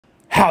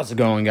How's it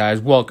going, guys?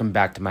 Welcome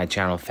back to my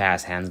channel,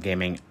 Fast Hands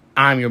Gaming.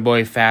 I'm your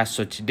boy Fast.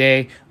 So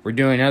today we're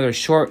doing another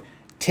short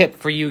tip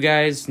for you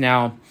guys.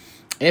 Now,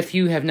 if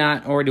you have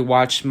not already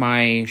watched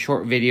my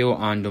short video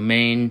on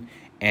domain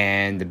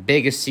and the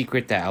biggest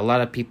secret that a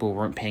lot of people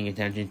weren't paying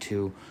attention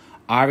to,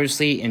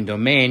 obviously in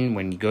domain,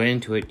 when you go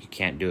into it, you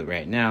can't do it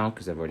right now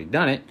because I've already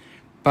done it.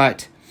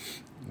 But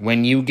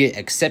when you get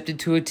accepted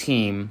to a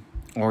team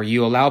or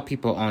you allow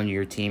people on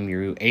your team,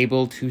 you're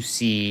able to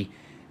see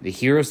the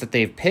heroes that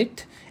they've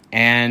picked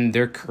and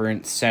their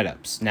current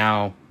setups.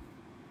 Now,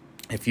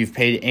 if you've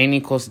paid any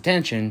close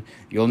attention,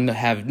 you'll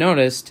have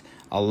noticed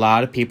a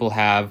lot of people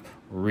have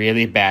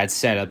really bad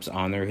setups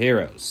on their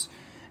heroes.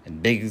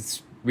 And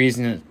biggest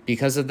reason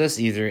because of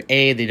this, either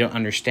A, they don't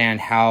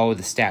understand how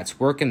the stats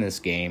work in this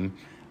game,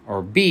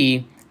 or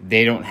B,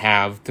 they don't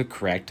have the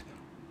correct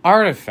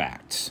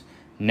artifacts.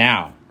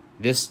 Now,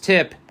 this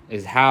tip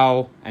is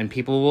how, and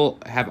people will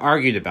have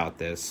argued about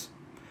this,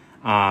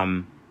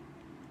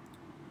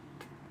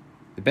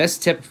 the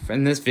best tip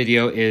in this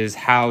video is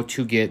how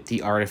to get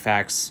the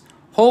artifacts,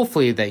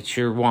 hopefully, that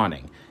you're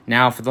wanting.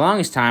 Now, for the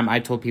longest time, I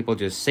told people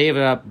just save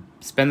it up,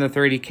 spend the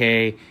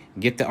 30K,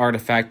 get the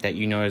artifact that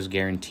you know is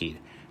guaranteed.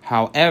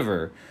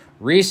 However,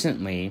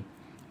 recently,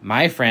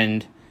 my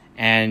friend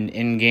and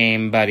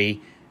in-game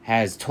buddy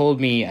has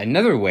told me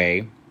another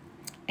way,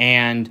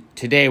 and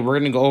today we're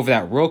going to go over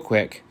that real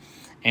quick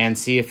and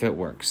see if it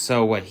works.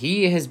 So what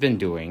he has been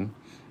doing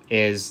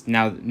is,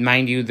 now,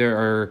 mind you, there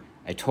are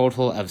a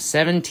total of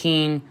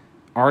 17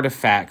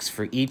 artifacts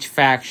for each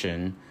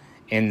faction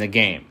in the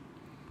game.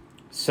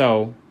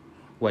 So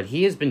what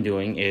he has been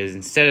doing is,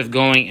 instead of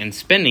going and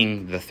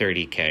spending the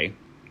 30K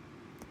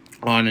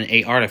on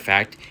an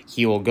artifact,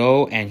 he will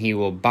go and he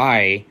will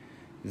buy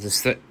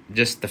just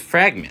the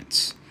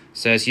fragments.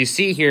 So as you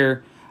see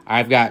here,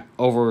 I've got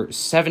over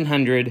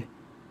 700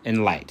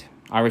 in light,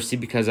 obviously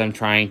because I'm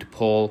trying to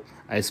pull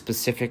a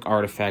specific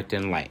artifact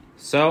in light.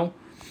 So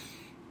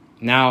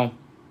now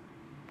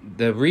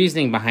the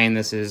reasoning behind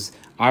this is,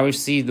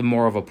 obviously, the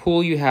more of a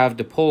pool you have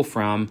to pull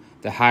from,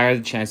 the higher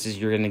the chances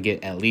you're going to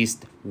get at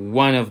least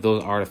one of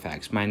those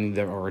artifacts. Mind you,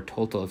 there are a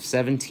total of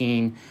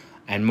 17,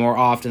 and more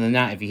often than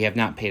not, if you have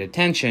not paid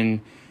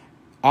attention,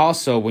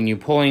 also, when you're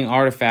pulling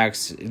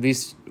artifacts, at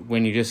least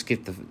when you just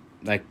get the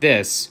like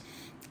this,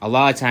 a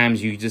lot of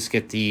times you just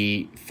get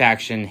the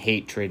faction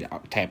hatred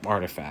type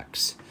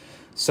artifacts.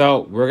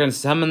 So we're going to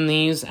summon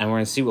these, and we're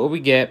going to see what we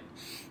get,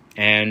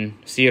 and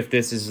see if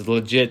this is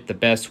legit the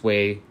best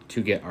way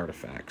to get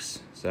artifacts.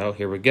 So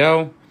here we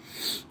go.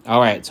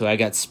 Alright, so I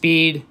got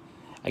speed.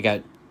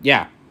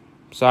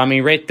 So I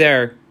mean, right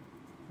there,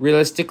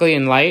 realistically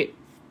in light,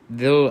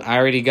 though, I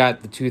already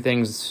got the three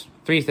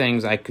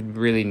things I could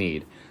really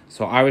need.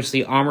 So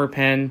obviously Armor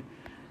Pen,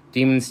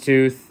 Demon's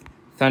Tooth,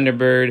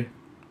 Thunderbird.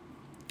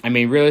 I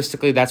mean,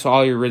 realistically, that's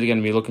all you're really going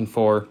to be looking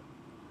for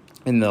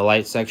in the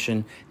light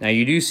section. Now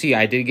you do see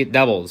I did get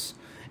doubles,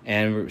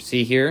 and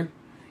see here,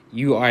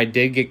 I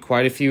did get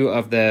quite a few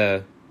of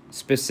the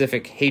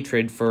specific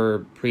hatred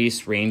for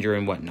priest, ranger,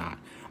 and whatnot.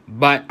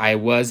 But I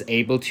was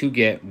able to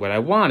get what I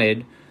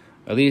wanted,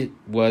 at least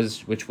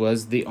which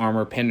was the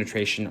armor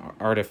penetration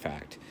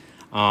artifact,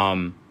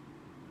 or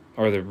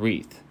the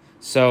wreath.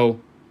 So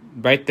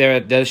right there,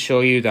 it does show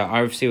you that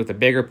obviously with a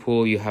bigger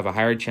pool, you have a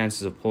higher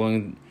chances of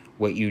pulling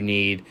what you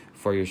need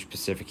for your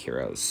specific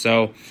heroes.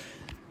 So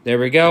there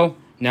we go.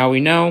 Now we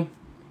know.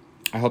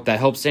 I hope that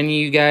helps any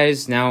of you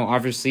guys. Now,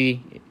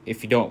 obviously,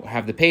 if you don't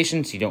have the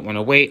patience, you don't want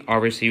to wait,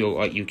 obviously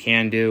what you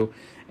can do,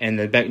 and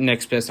the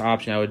next best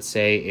option I would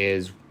say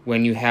is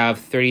when you have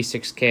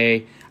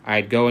 36K,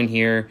 I'd go in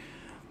here,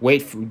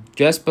 wait for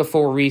just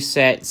before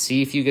reset,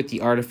 see if you get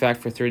the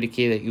artifact for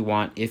 30K that you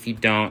want. If you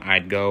don't,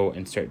 I'd go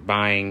and start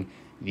buying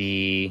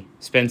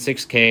spend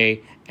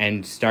 6K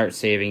and start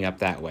saving up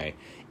that way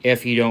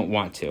if you don't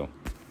want to.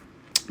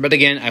 But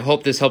again, I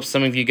hope this helps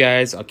some of you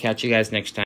guys. I'll catch you guys next time.